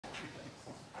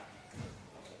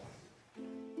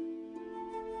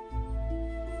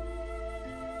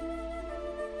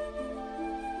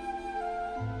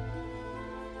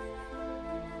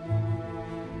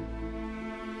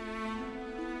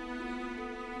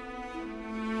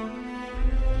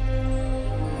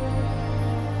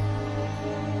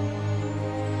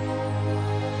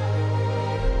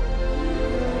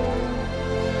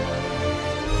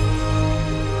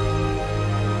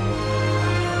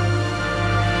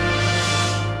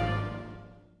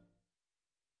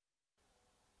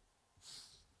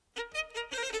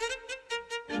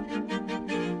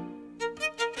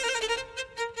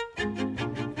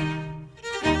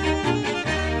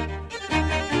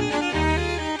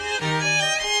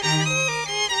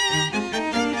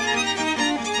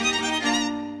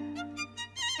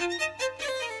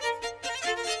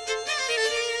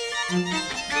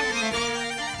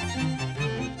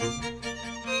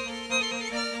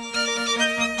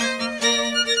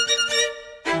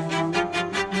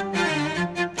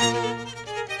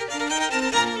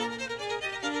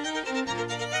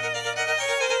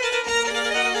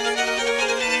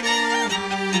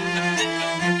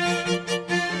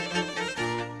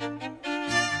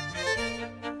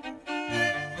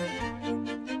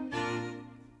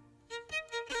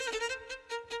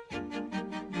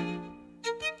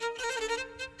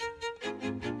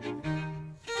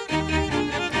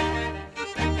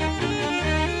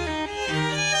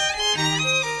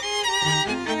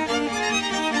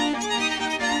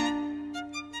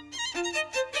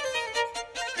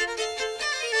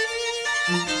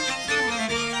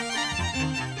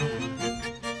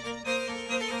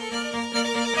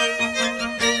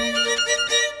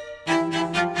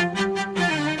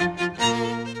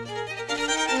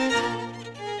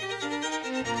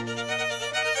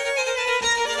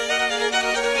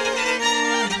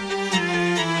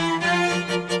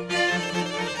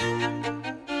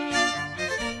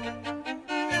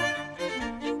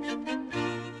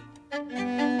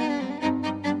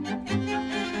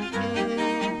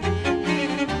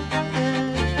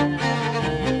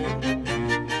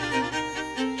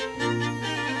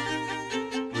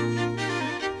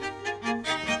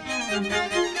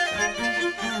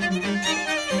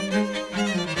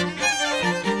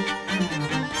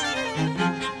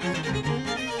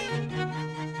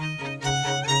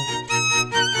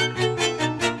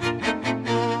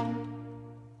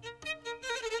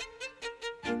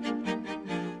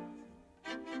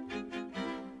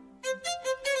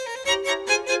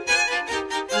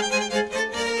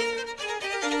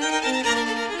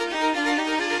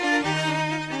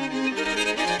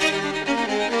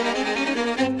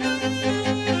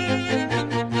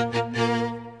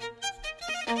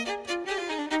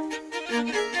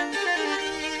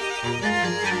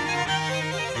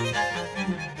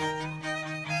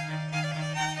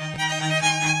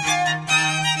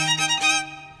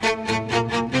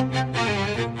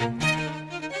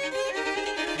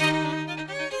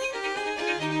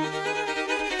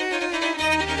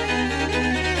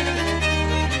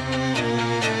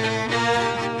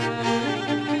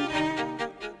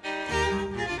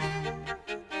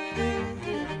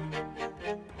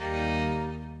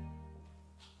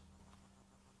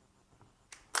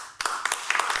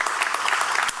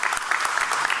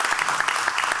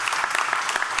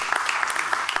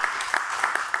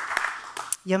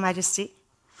Your Majesty,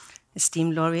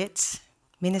 esteemed laureate,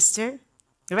 Minister,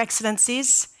 Your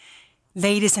Excellencies,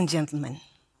 ladies and gentlemen,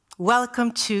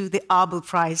 welcome to the Abel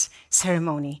Prize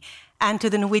ceremony and to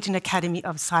the Norwegian Academy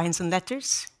of Science and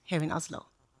Letters here in Oslo.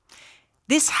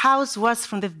 This house was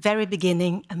from the very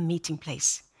beginning a meeting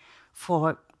place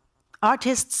for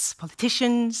artists,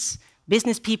 politicians,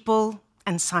 business people,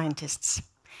 and scientists.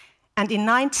 And in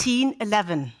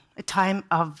 1911, a time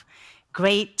of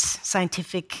great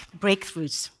scientific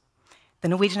breakthroughs, the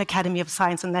Norwegian Academy of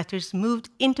Science and Letters moved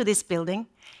into this building,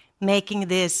 making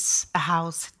this a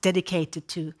house dedicated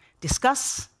to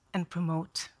discuss and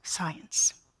promote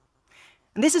science.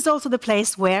 And this is also the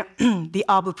place where the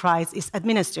Abel Prize is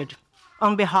administered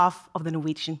on behalf of the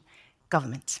Norwegian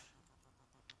government.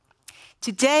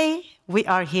 Today, we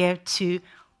are here to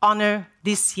honor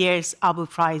this year's Abel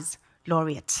Prize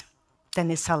laureate,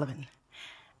 Dennis Sullivan,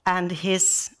 and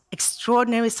his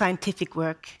extraordinary scientific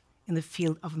work in the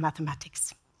field of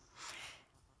mathematics.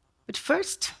 But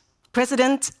first,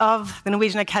 President of the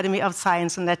Norwegian Academy of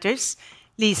Science and Letters,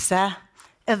 Lise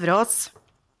Øvreås,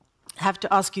 I have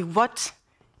to ask you, what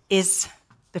is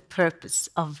the purpose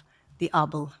of the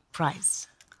Abel Prize?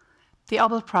 The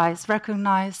Abel Prize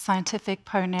recognizes scientific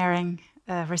pioneering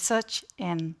research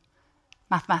in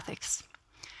mathematics.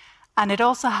 And it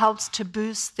also helps to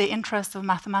boost the interest of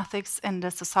mathematics in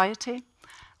the society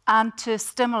and to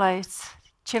stimulate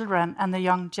children and the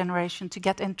young generation to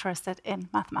get interested in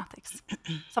mathematics.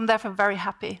 So I'm therefore very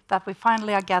happy that we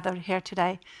finally are gathered here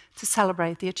today to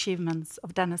celebrate the achievements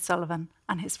of Dennis Sullivan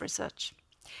and his research.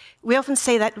 We often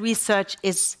say that research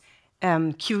is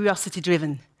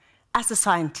curiosity-driven. As a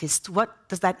scientist, what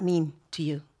does that mean to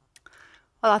you?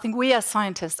 Well, I think we as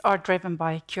scientists are driven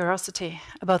by curiosity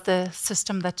about the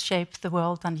system that shaped the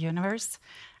world and the universe.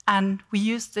 And we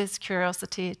use this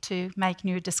curiosity to make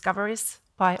new discoveries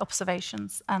by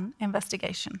observations and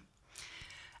investigation.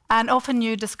 And often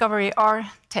new discoveries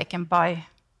are taken by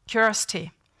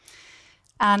curiosity.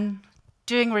 And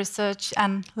doing research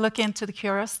and looking into the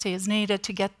curiosity is needed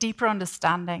to get deeper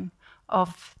understanding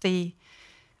of the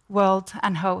world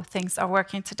and how things are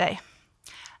working today.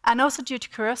 And also due to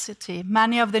curiosity,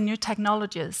 many of the new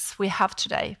technologies we have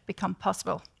today become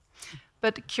possible.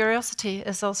 But curiosity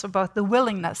is also about the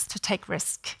willingness to take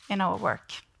risk in our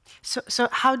work. So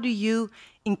how do you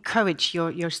encourage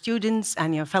your students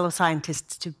and your fellow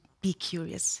scientists to be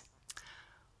curious?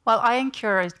 Well, I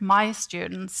encourage my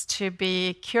students to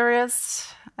be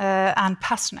curious and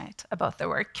passionate about their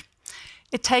work.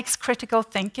 It takes critical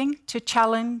thinking to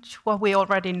challenge what we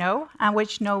already know and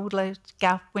which knowledge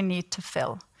gap we need to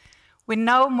fill. We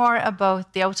know more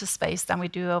about the outer space than we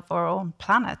do of our own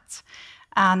planet.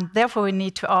 And therefore, we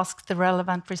need to ask the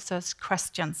relevant research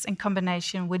questions in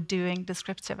combination with doing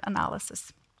descriptive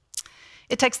analysis.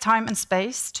 It takes time and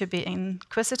space to be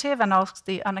inquisitive and ask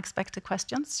the unexpected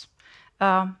questions.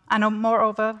 And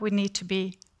moreover, we need to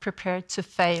be prepared to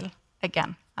fail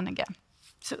again and again.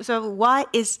 So why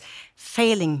is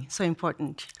failing so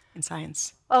important in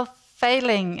science? Well,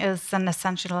 failing is an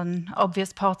essential and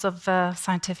obvious part of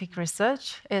scientific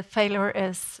research. Failure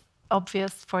is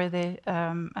obvious for the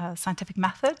scientific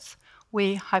methods.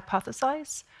 We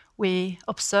hypothesize, we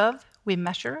observe, we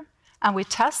measure, and we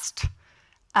test.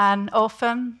 And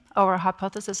often our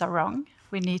hypotheses are wrong.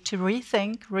 We need to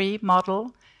rethink,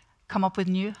 remodel, come up with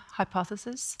new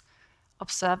hypotheses,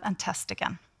 observe, and test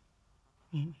again.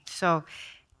 So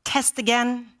test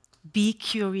again, be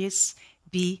curious,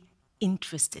 be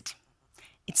interested.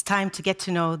 It's time to get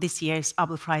to know this year's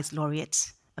Abel Prize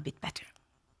laureates a bit better.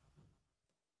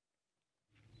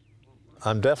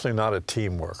 I'm definitely not a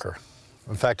team worker.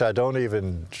 In fact, I don't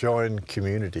even join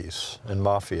communities and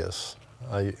mafias.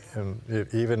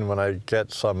 Even when I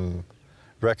get some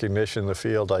recognition in the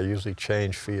field, I usually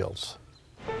change fields.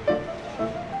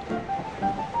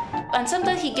 And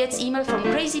sometimes he gets emails from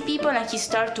crazy people and he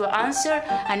starts to answer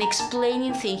and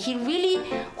explaining things. He really,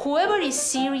 whoever is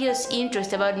serious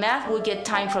interest about math will get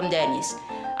time from Dennis.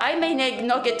 I may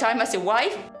not get time as a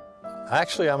wife.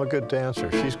 Actually, I'm a good dancer.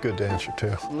 She's a good dancer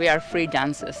too. We are free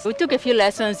dancers. We took a few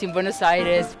lessons in Buenos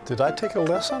Aires. Did I take a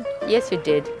lesson? Yes, we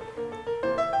did.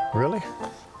 Really?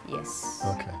 Yes.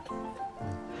 Okay.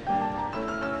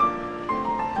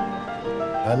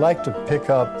 I like to pick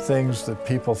up things that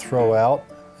people throw out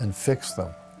and fix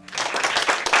them.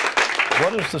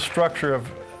 What is the structure of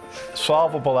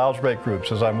solvable algebraic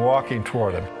groups as I'm walking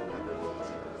toward them?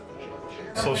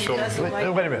 Wait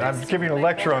a minute, I'm giving a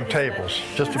lecture on tables.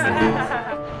 Just a minute.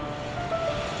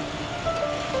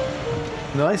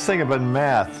 The nice thing about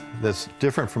math that's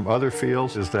different from other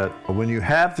fields is that when you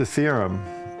have the theorem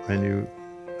and you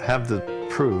have the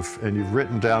proof and you've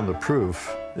written down the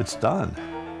proof, it's done.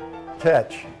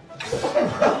 Catch.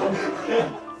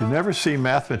 You never see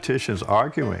mathematicians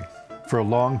arguing for a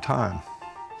long time.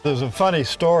 There's a funny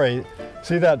story.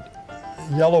 See that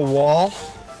yellow wall?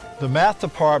 The math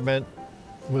department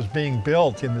was being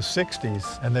built in the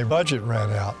 60s, and their budget ran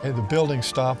out, and the building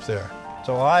stopped there.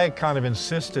 So I kind of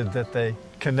insisted that they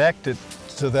connect it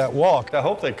to that wall. I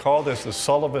hope they call this the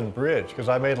Sullivan Bridge, because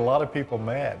I made a lot of people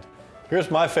mad. Here's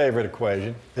my favorite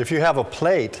equation. If you have a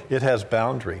plate, it has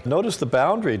boundary. Notice the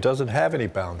boundary doesn't have any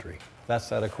boundary. That's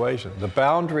that equation. The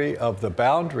boundary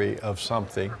of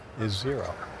something is 0.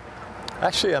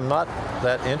 Actually, I'm not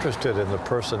that interested in the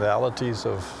personalities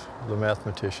of the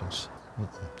mathematicians.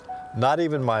 Not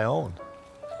even my own.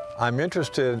 I'm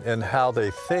interested in how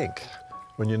they think.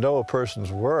 When you know a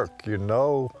person's work, you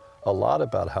know a lot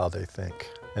about how they think.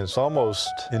 And it's almost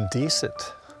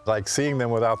indecent, like seeing them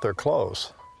without their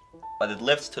clothes. But it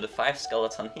lifts to the 5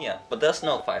 skeleton here. But there's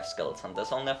no 5 skeleton,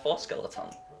 there's only a 4 skeleton.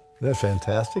 Isn't that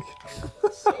fantastic?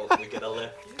 So we get a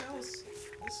lift.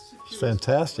 It's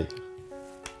fantastic.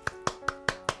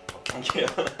 Thank you.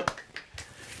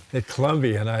 At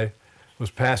Columbia, and I was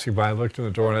passing by, I looked in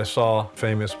the door, and I saw a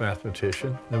famous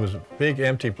mathematician. There was a big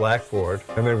empty blackboard,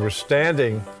 and they were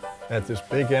standing at this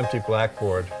big empty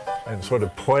blackboard and sort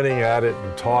of pointing at it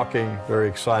and talking very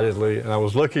excitedly. And I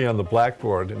was looking on the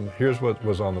blackboard, and here's what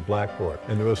was on the blackboard.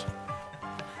 And it was...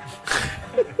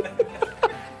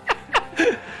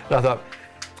 I thought,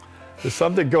 there's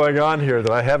something going on here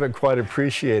that I haven't quite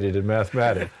appreciated in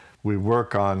mathematics. We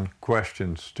work on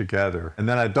questions together, and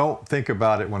then I don't think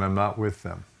about it when I'm not with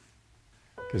them,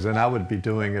 because then I would be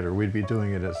doing it, or we'd be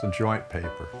doing it as a joint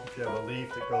paper. If you have a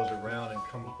leaf that goes around and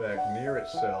comes back near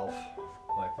itself,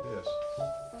 like this.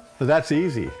 So that's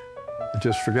easy.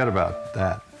 Just forget about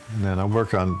that. And then I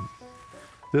work on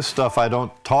this stuff I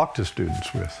don't talk to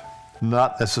students with.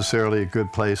 Not necessarily a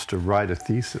good place to write a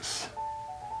thesis.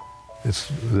 It's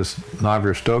this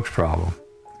Navier-Stokes problem.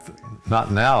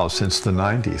 Not now, since the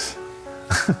 90s.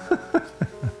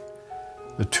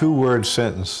 The 2-word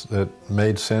sentence that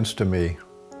made sense to me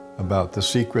about the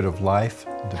secret of life,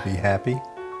 to be happy,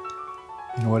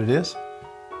 you know what it is?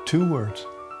 2 words.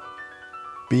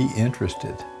 Be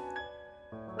interested.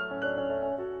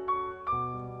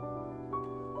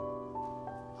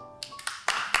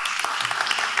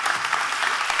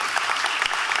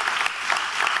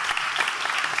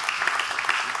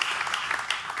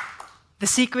 The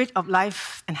secret of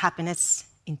life and happiness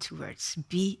in 2 words,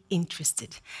 be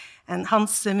interested. And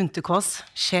Hans Munthe-Kaas,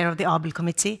 chair of the Abel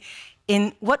Committee,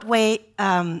 in what way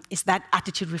is that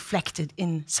attitude reflected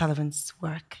in Sullivan's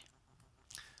work?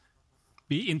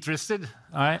 Be interested.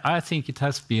 I think it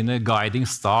has been a guiding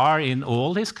star in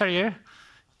all his career.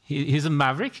 He's a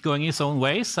maverick going his own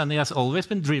ways, and he has always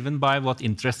been driven by what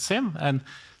interests him and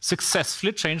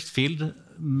successfully changed field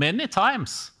many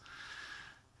times.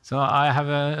 So I have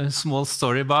a small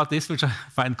story about this, which I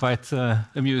find quite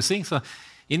amusing. So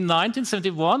in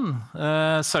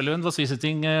 1971, Sullivan was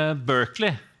visiting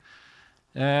Berkeley.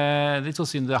 It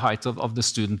was in the height of the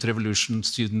student revolution,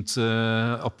 student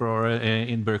uproar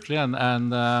in Berkeley.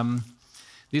 And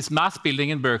this math building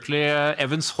in Berkeley,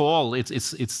 Evans Hall, it's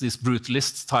this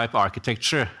brutalist type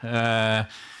architecture.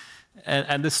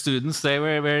 And the students, they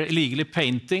were illegally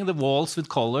painting the walls with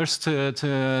colors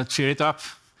to cheer it up.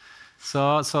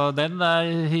 So then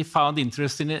he found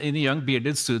interest in a young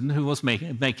bearded student who was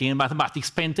making a mathematics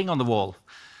painting on the wall.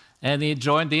 And he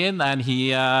joined in, and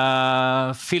he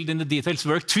filled in the details,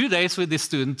 worked 2 days with this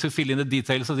student to fill in the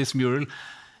details of this mural.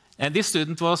 And this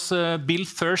student was Bill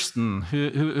Thurston,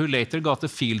 who later got the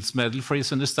Fields Medal for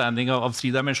his understanding of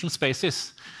 3-dimensional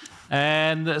spaces.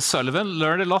 And Sullivan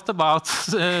learned a lot about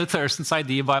Thurston's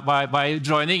idea by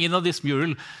joining in on this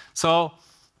mural. So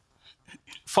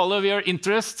follow your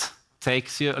interest.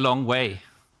 Takes you a long way.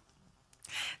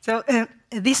 So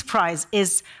this prize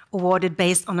is awarded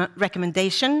based on a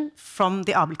recommendation from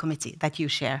the Abel Committee that you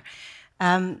share.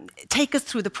 Take us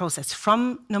through the process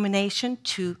from nomination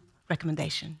to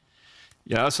recommendation.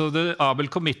 Yeah, so the Abel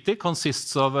Committee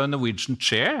consists of a Norwegian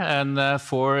chair and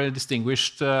 4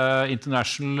 distinguished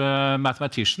international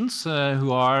mathematicians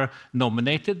who are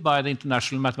nominated by the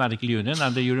International Mathematical Union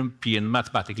and the European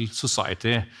Mathematical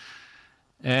Society.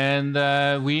 And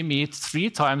we meet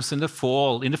 3 times in the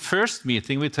fall. In the first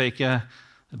meeting, we take a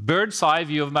bird's eye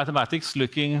view of mathematics,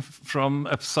 looking from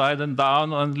upside and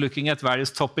down and looking at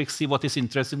various topics, see what is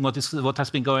interesting, what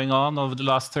has been going on over the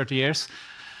last 30 years.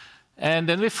 And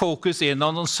then we focus in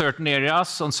on certain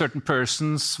areas, on certain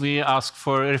persons. We ask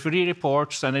for referee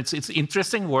reports, and it's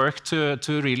interesting work to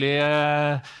really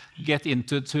get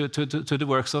into the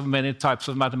works of many types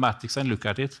of mathematics and look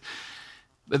at it.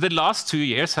 The last 2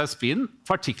 years has been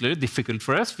particularly difficult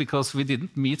for us because we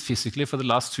didn't meet physically for the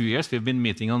last 2 years. We've been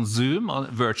meeting on Zoom,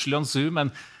 virtually on Zoom,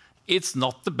 and it's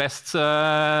not the best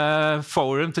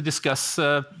forum to discuss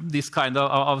this kind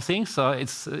of things. So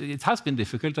it has been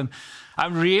difficult, and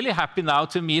I'm really happy now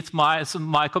to meet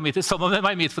my committee. Some of them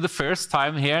I meet for the first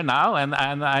time here now, and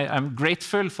I'm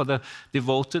grateful for the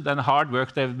devoted and hard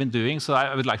work they've been doing. So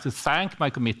I would like to thank my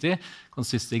committee,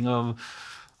 consisting of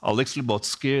Alex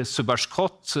Lubotsky, Subhash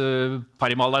Kott,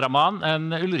 Parimala Raman,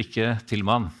 and Ulrike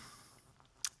Tillmann.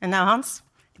 And now, Hans,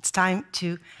 it's time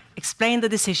to explain the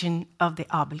decision of the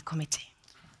Abel Committee.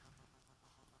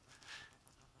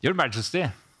 Your Majesty,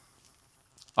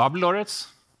 Abel laureates,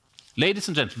 ladies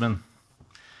and gentlemen,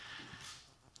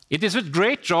 it is with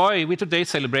great joy we today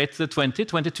celebrate the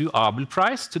 2022 Abel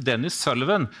Prize to Dennis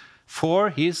Sullivan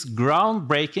for his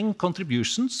groundbreaking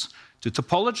contributions to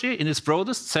topology in its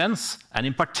broadest sense, and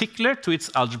in particular to its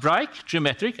algebraic,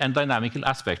 geometric, and dynamical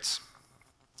aspects.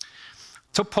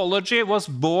 Topology was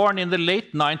born in the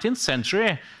late 19th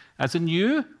century as a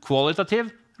new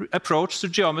qualitative approach to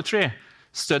geometry,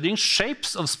 studying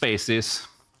shapes of spaces,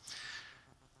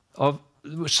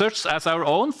 such as our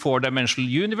own four-dimensional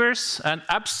universe and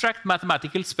abstract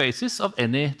mathematical spaces of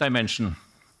any dimension.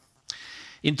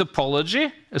 In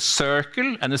topology, a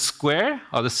circle and a square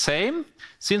are the same,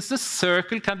 since the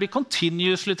circle can be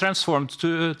continuously transformed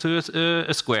to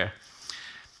a square.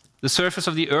 The surface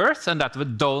of the Earth and that of a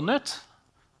donut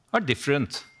are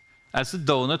different, as the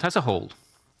donut has a hole.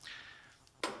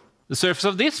 The surface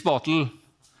of this bottle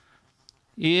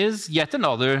is yet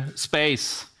another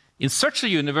space. In such a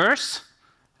universe,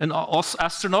 an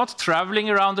astronaut traveling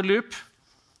around the loop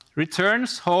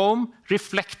returns home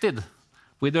reflected,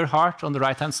 with her heart on the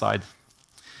right-hand side.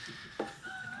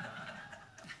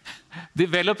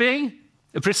 Developing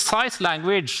a precise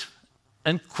language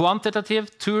and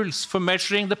quantitative tools for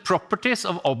measuring the properties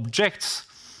of objects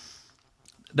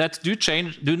that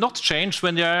do not change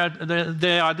when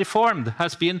they are deformed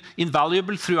has been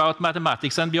invaluable throughout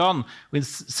mathematics and beyond, with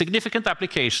significant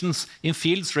applications in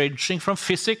fields ranging from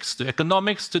physics to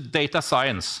economics to data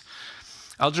science.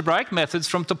 Algebraic methods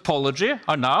from topology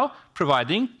are now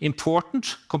providing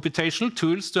important computational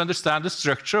tools to understand the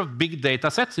structure of big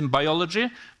data sets in biology,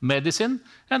 medicine,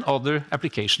 and other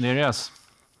application areas.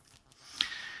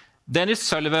 Dennis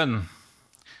Sullivan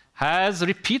has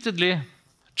repeatedly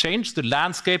changed the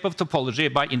landscape of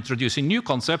topology by introducing new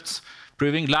concepts,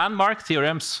 proving landmark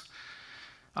theorems,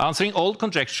 answering old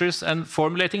conjectures, and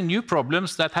formulating new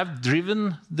problems that have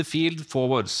driven the field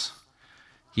forwards.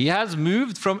 He has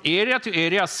moved from area to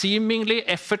area seemingly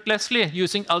effortlessly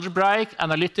using algebraic,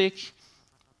 analytic,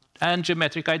 and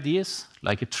geometric ideas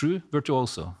like a true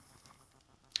virtuoso.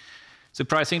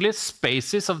 Surprisingly,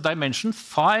 spaces of dimension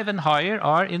 5 and higher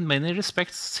are in many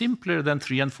respects simpler than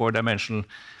 3 and 4 dimensional.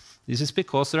 This is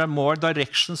because there are more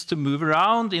directions to move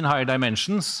around in higher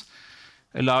dimensions,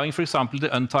 allowing, for example,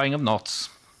 the untying of knots.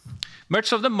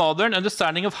 Much of the modern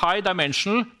understanding of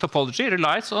high-dimensional topology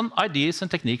relies on ideas and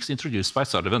techniques introduced by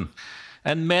Sullivan,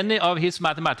 and many of his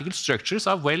mathematical structures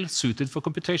are well suited for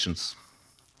computations.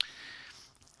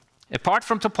 Apart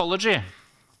from topology,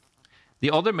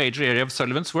 the other major area of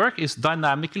Sullivan's work is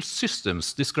dynamical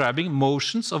systems, describing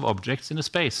motions of objects in a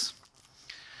space.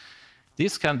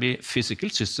 These can be physical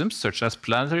systems, such as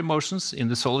planetary motions in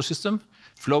the solar system,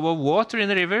 flow of water in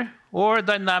a river, or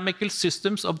dynamical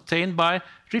systems obtained by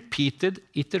repeated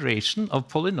iteration of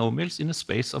polynomials in a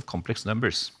space of complex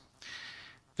numbers.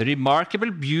 The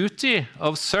remarkable beauty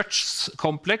of such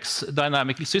complex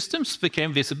dynamical systems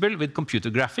became visible with computer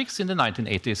graphics in the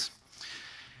 1980s.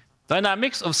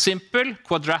 Dynamics of simple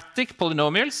quadratic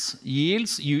polynomials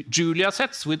yields Julia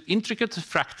sets with intricate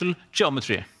fractal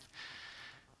geometry.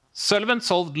 Sullivan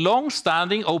solved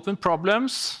long-standing open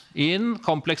problems in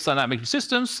complex dynamical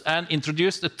systems and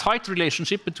introduced a tight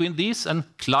relationship between these and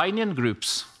Kleinian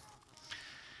groups.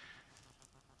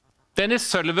 Dennis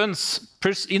Sullivan's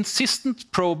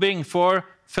insistent probing for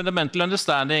fundamental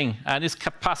understanding and his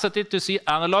capacity to see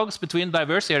analogues between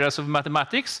diverse areas of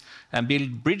mathematics and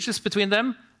build bridges between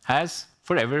them has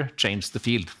forever changed the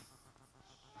field.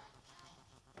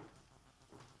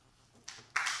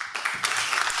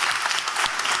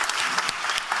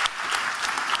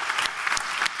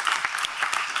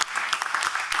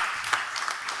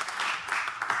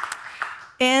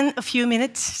 In a few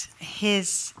minutes,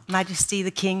 His Majesty the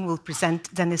King will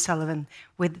present Dennis Sullivan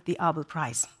with the Abel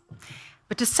Prize.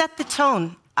 But to set the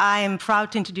tone, I am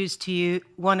proud to introduce to you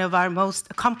one of our most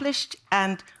accomplished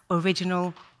and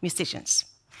original musicians.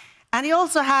 And he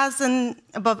also has an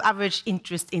above-average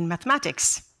interest in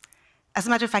mathematics. As a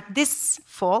matter of fact, this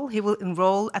fall, he will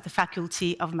enroll at the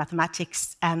Faculty of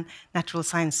Mathematics and Natural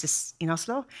Sciences in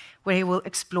Oslo, where he will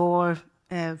explore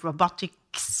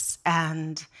robotics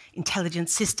and intelligent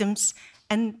systems,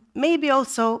 and maybe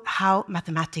also how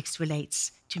mathematics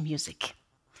relates to music.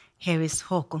 Here is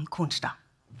Håkon Kornstad.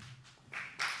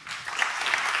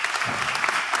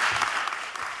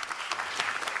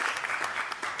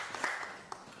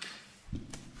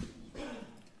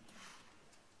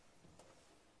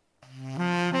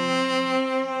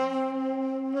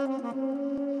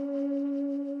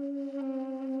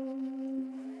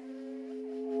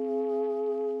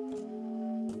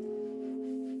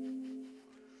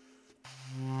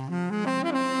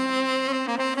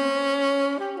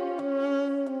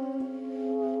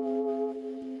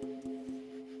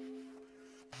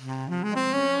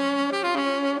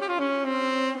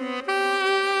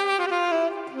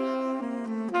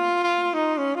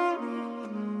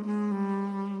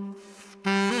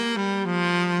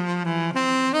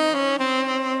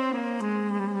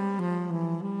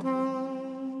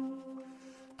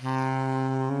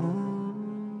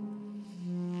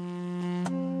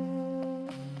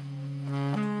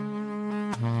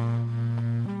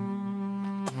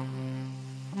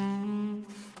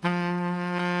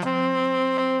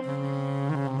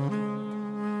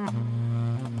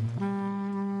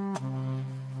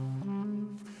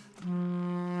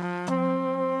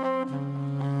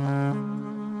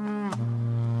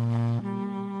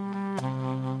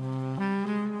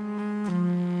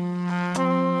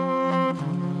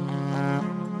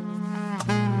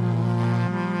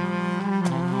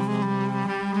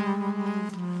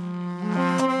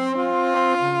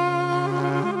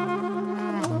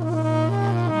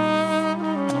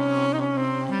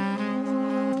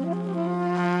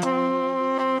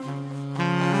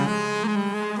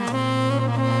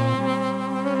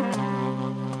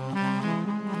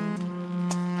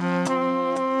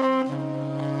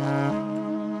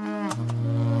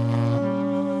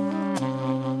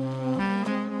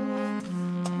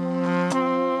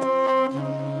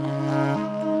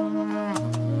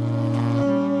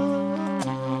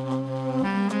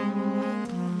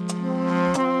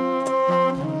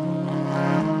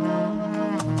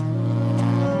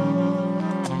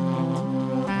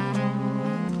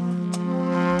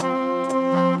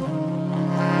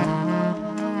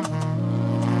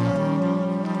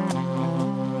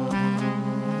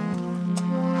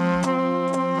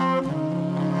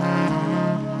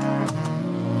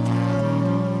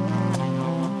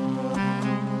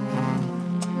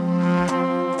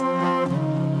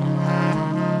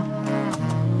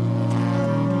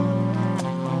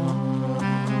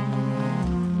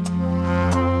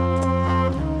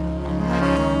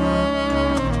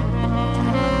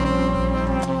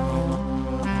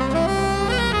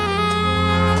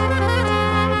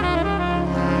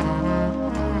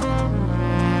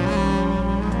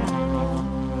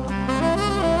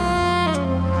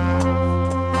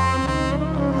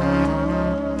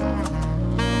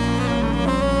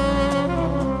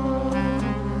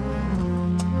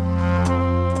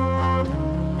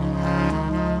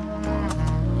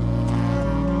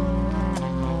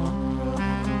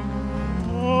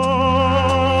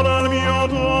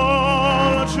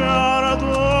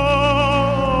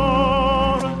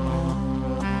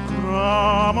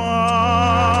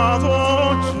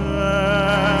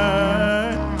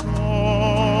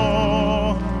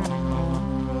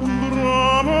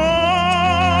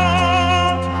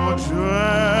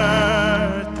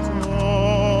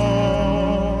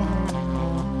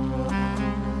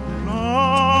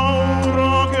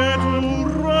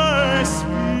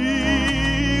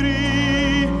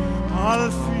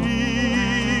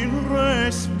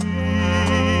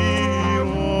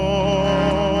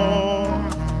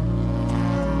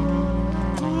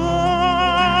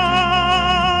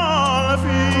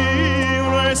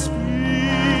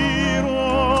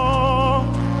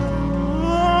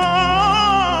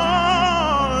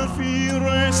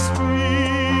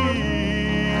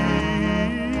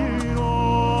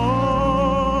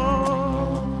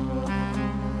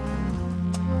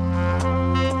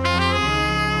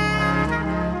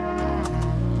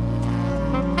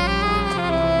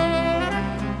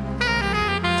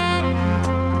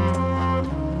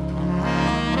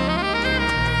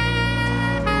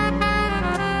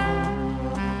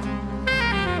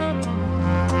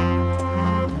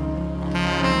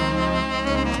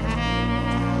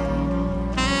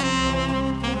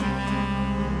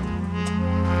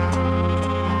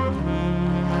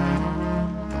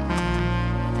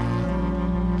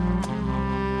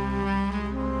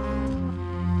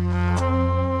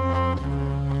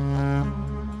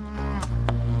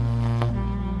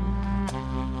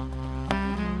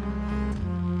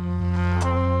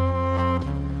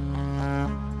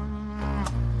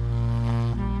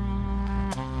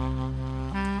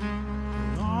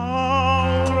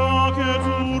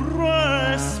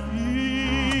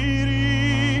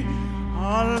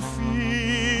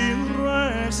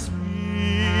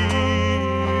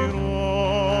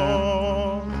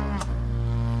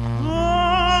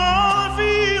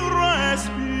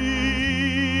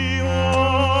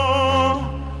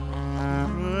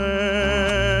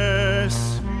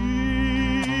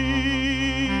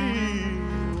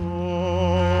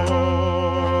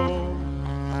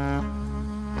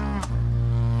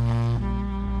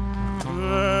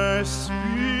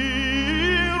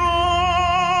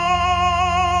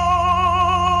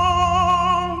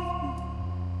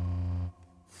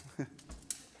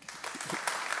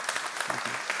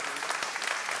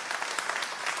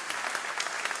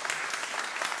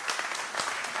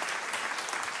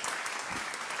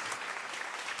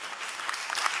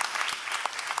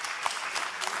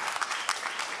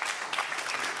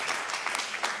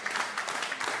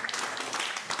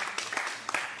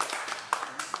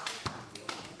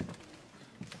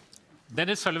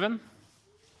 Dennis Sullivan,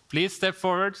 please step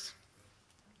forward.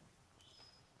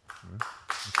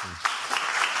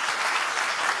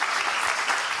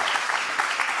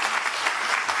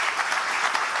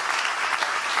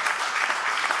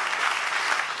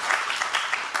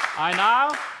 I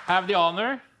now have the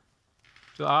honor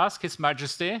to ask His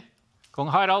Majesty Kong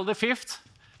Harald V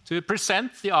to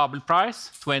present the Abel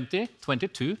Prize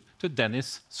 2022 to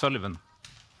Dennis Sullivan.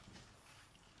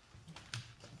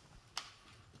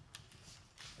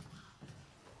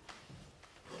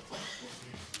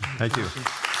 Thank you.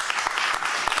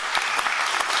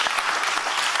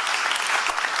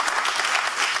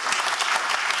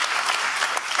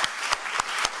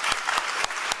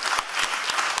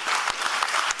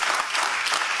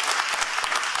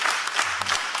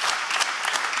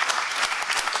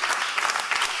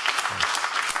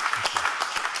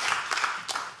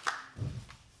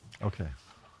 Okay.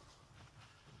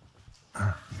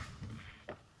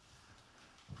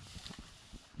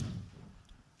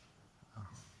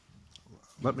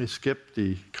 Let me skip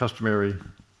the customary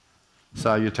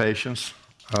salutations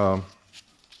and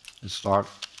start.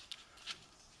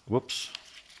 Whoops.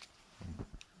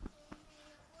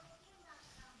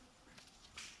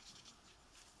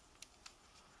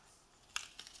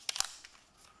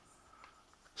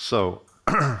 So,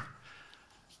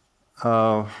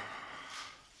 I'm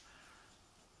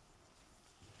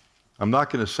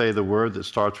not going to say the word that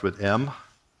starts with M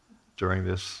during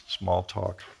this small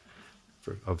talk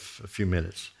of a few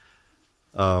minutes.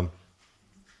 So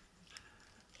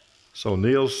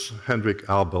Niels Henrik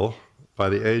Abel, by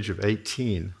the age of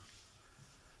 18,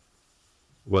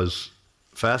 was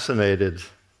fascinated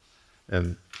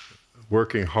and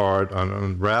working hard on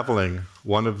unraveling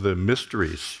one of the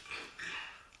mysteries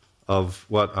of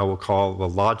what I will call the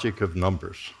logic of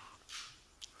numbers.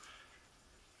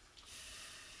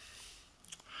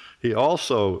 He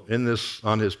also,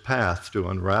 on his path to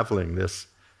unraveling this,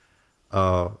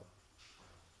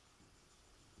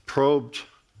 probed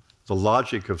the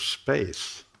logic of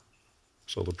space.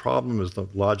 So the problem is the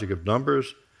logic of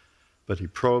numbers, but he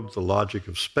probed the logic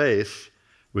of space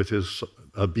with his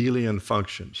abelian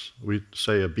functions. We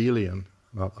say abelian,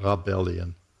 not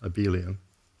Abelian, abelian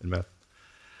in math.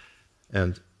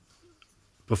 And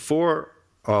before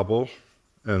Abel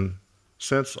and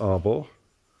since Abel,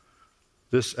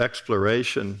 this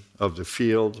exploration of the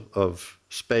field of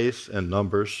space and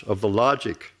numbers, of the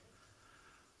logic,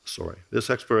 this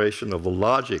exploration of the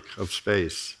logic of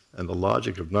space and the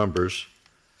logic of numbers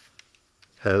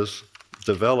has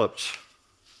developed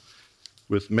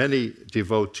with many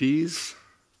devotees,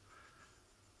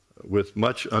 with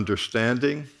much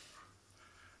understanding,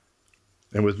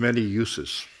 and with many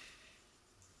uses.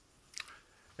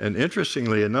 And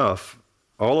interestingly enough,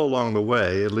 all along the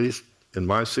way, at least in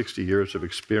my 60 years of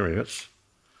experience,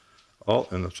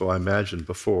 and so I imagined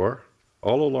before,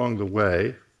 all along the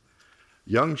way,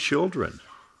 young children,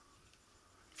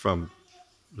 from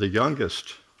the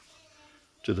youngest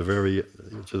to the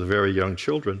very young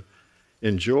children,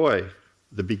 enjoy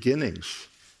the beginnings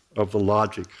of the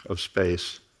logic of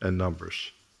space and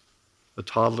numbers. The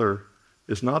toddler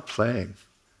is not playing,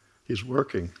 he's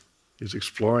working, he's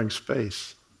exploring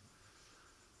space.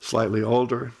 Slightly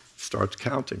older, starts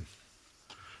counting.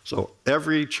 So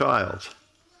every child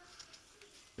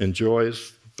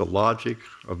enjoys the logic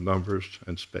of numbers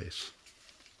and space.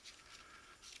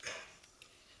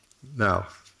 Now,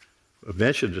 I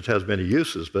mentioned it has many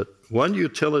uses, but one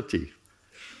utility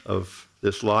of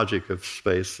this logic of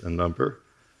space and number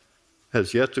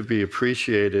has yet to be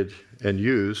appreciated and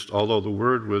used, although the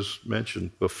word was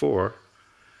mentioned before: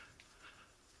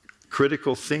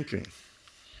 critical thinking.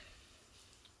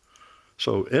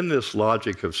 So in this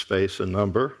logic of space and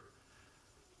number,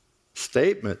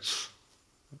 statements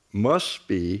must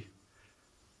be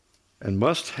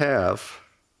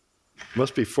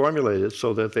formulated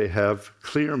so that they have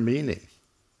clear meaning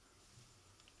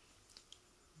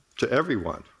to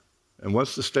everyone. And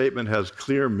once the statement has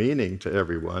clear meaning to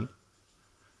everyone,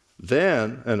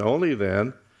 then, and only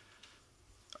then,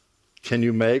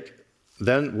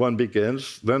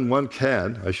 one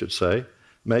can, I should say,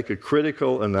 make a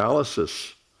critical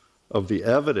analysis of the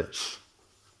evidence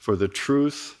for the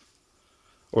truth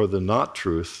or the not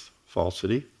truth,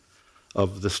 falsity,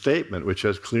 of the statement, which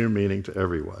has clear meaning to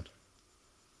everyone.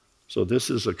 So this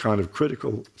is a kind of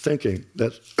critical thinking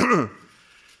that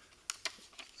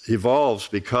evolves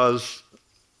because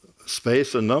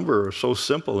space and number are so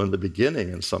simple in the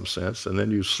beginning in some sense, and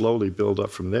then you slowly build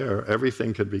up from there.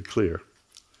 Everything can be clear.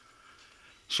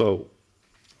 So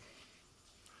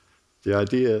The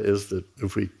idea is that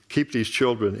if we keep these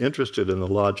children interested in the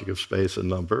logic of space and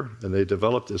number, and they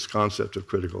develop this concept of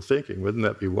critical thinking, wouldn't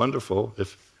that be wonderful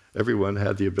if everyone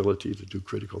had the ability to do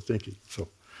critical thinking? So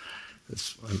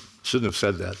I shouldn't have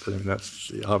said that, but I mean, that's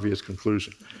the obvious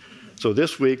conclusion. So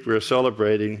this week we're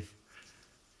celebrating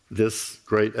this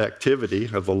great activity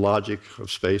of the logic of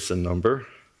space and number,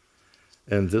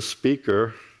 and this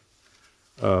speaker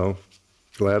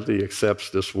gladly accepts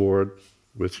this award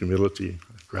with humility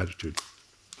and gratitude.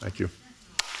 Thank you.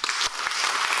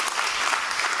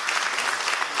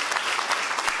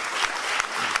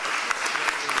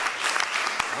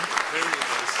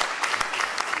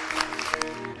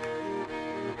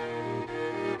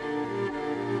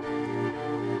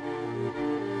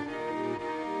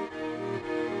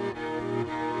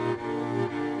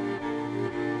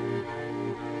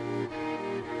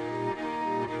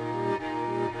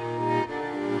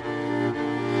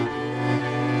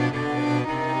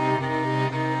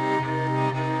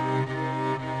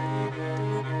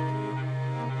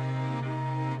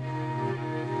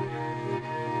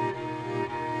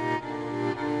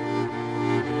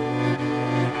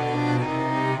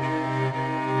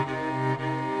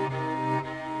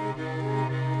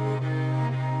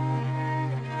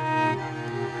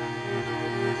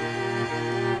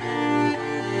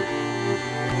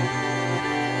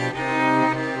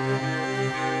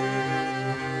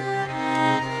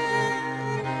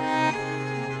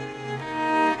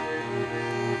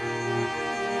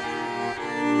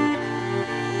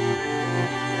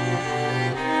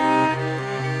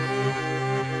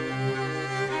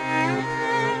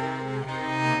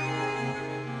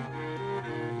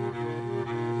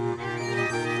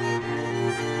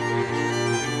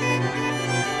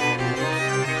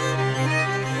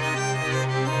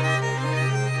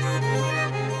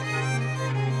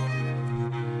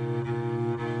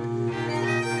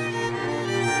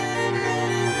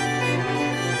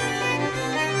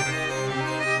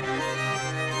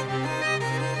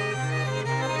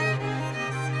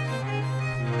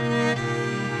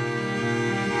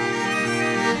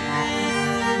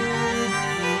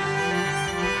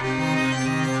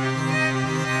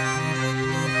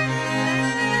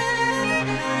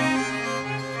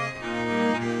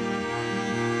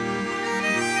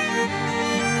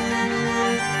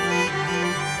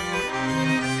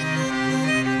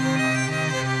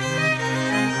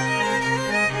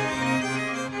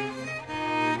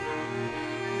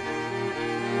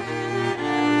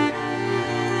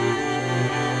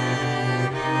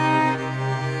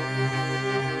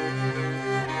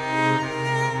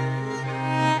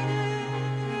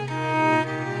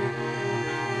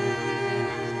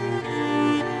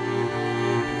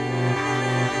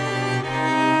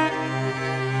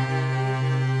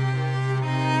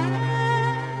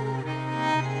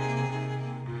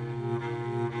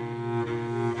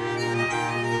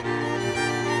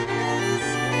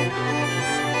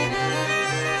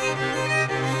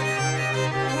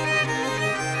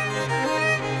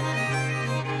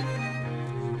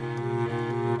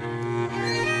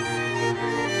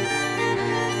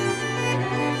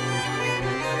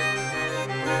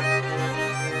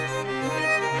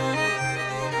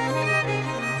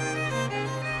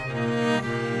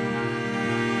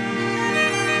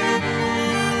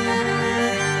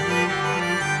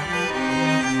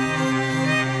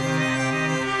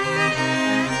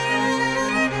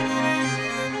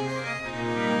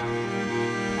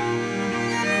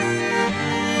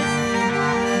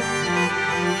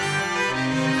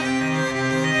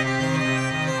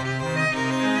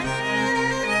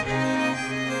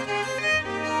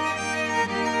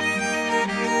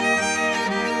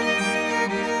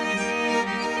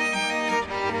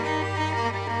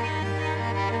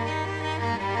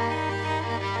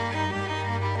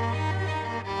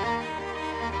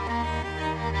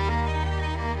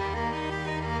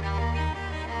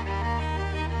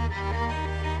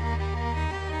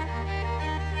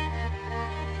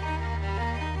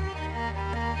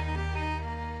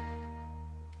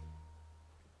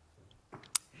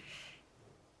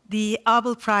 The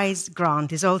Abel Prize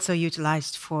grant is also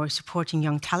utilized for supporting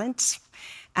young talents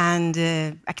and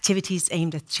activities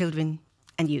aimed at children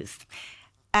and youth.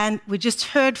 And we just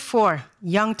heard 4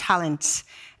 young talents.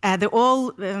 They're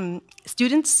all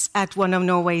students at one of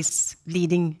Norway's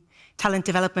leading talent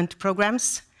development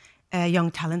programs, Young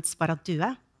Talents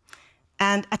Baradua.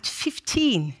 And at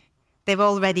 15, they've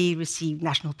already received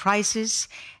national prizes.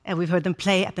 We've heard them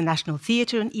play at the National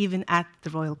Theatre and even at the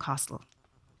Royal Castle.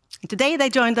 And today they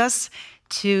joined us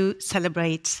to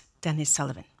celebrate Dennis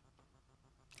Sullivan.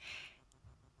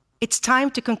 It's time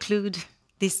to conclude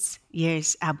this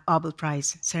year's Abel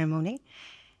Prize ceremony.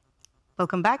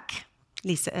 Welcome back.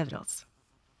 Lise Øvreås.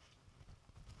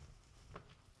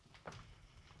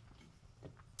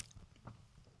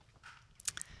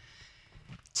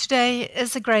 Today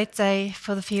is a great day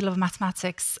for the field of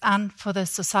mathematics and for the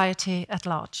society at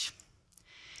large.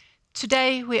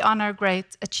 Today we honor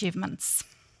great achievements.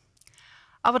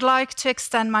 I would like to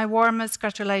extend my warmest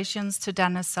congratulations to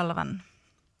Dennis Sullivan,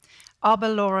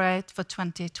 Abel laureate for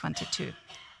 2022.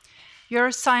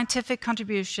 Your scientific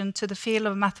contribution to the field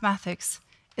of mathematics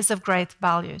is of great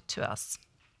value to us.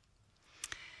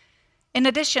 In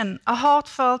addition, a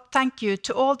heartfelt thank you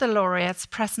to all the laureates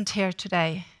present here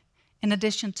today, in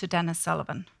addition to Dennis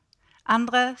Sullivan: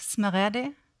 Andre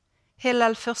Smeredi,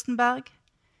 Hillel Fürstenberg,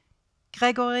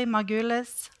 Gregory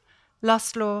Margulis,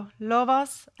 Laszlo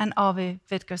Lovas, and Avi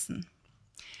Vidgersen.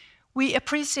 We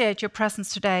appreciate your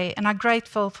presence today and are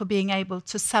grateful for being able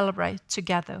to celebrate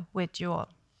together with you all.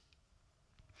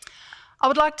 I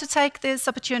would like to take this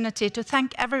opportunity to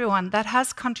thank everyone that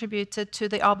has contributed to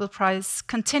the Abel Prize's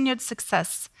continued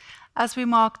success as we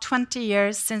mark 20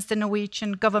 years since the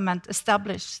Norwegian government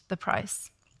established the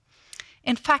prize.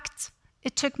 In fact,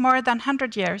 it took more than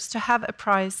 100 years to have a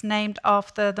prize named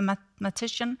after the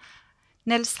mathematician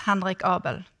Niels Henrik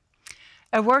Abel.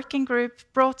 A working group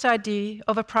brought the idea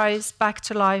of a prize back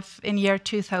to life in year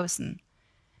 2000,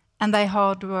 and their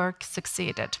hard work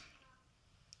succeeded.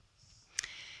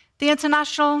 The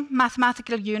International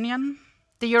Mathematical Union,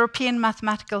 the European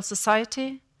Mathematical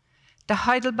Society, the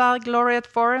Heidelberg Laureate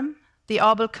Forum, the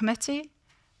Abel Committee,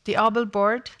 the Abel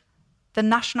Board, the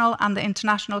national and the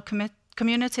international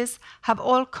communities have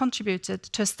all contributed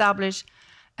to establish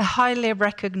a highly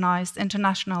recognized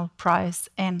international prize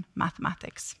in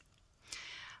mathematics.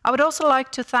 I would also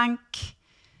like to thank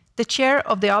the chair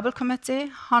of the Abel Committee,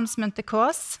 Hans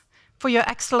Munthe-Kaas, for your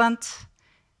excellent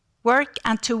work,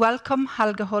 and to welcome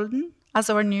Helge Holden as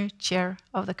our new chair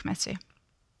of the committee.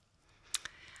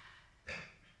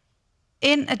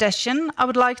 In addition, I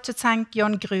would like to thank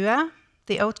Jon Grue,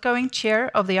 the outgoing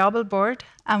chair of the Abel Board,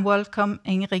 and welcome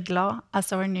Ingrid Glad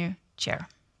as our new chair.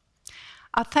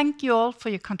 I thank you all for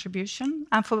your contribution,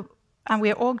 and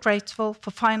we are all grateful for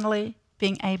finally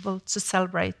being able to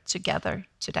celebrate together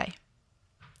today.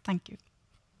 Thank you.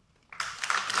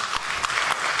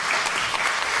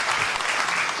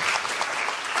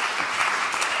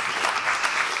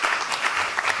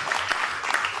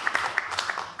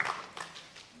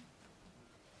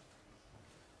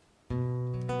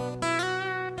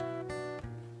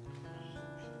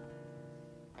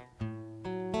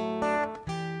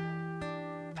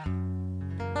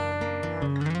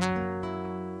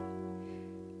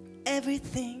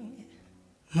 Everything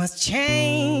must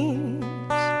change.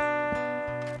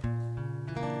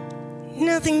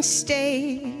 Nothing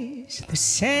stays the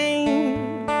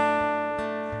same.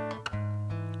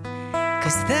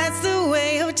 'Cause that's the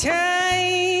way of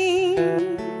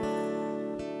time.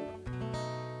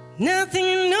 Nothing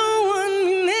and no one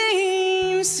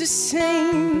remains the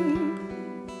same.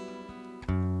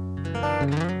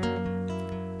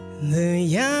 The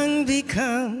young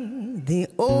become the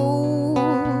old.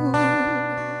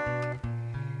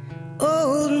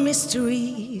 Old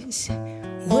mysteries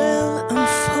will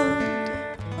unfold.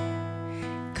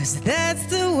 'Cause that's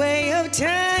the way of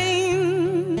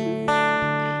time.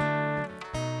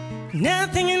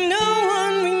 Nothing and no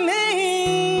one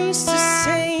remains the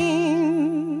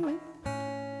same.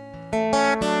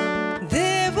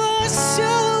 There were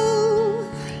so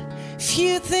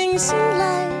few things in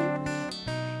life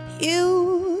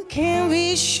you can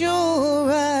be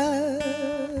sure of,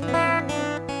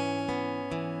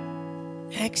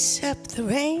 except the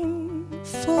rain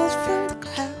falls from the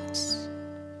clouds,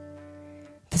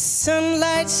 the sun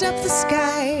lights up the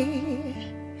sky,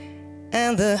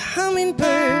 and the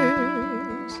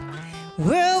hummingbirds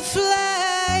will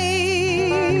fly.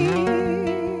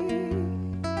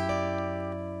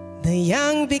 The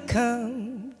young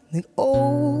become the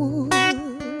old.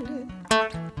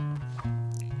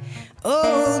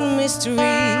 Old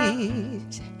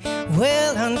mysteries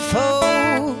will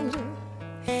unfold.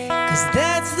 'Cause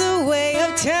that's the way of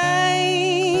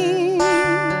time.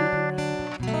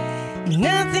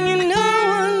 Nothing and no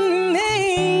one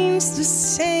remains the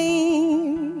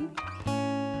same.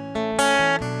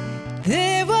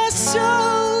 There were so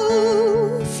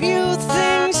few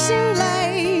things in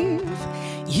life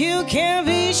you can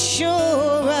be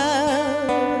sure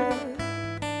of,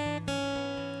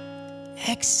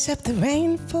 except the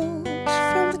rain falls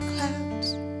from the clouds,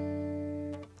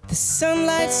 the sun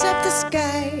lights up the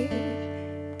sky,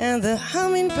 and the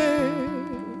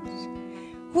hummingbirds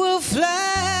will fly.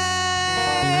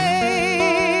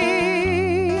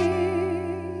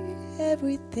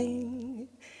 Everything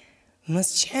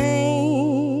must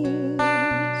change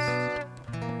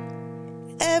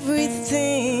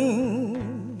everything.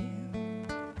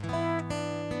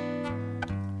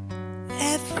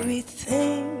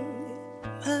 Everything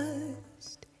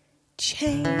must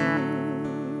change.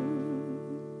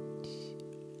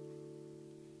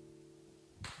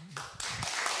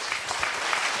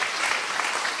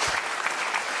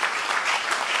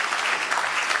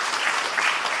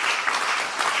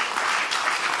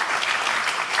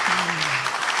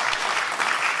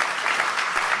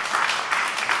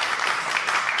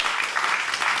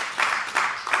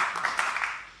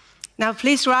 Now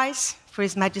please rise for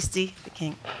His Majesty the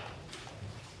King.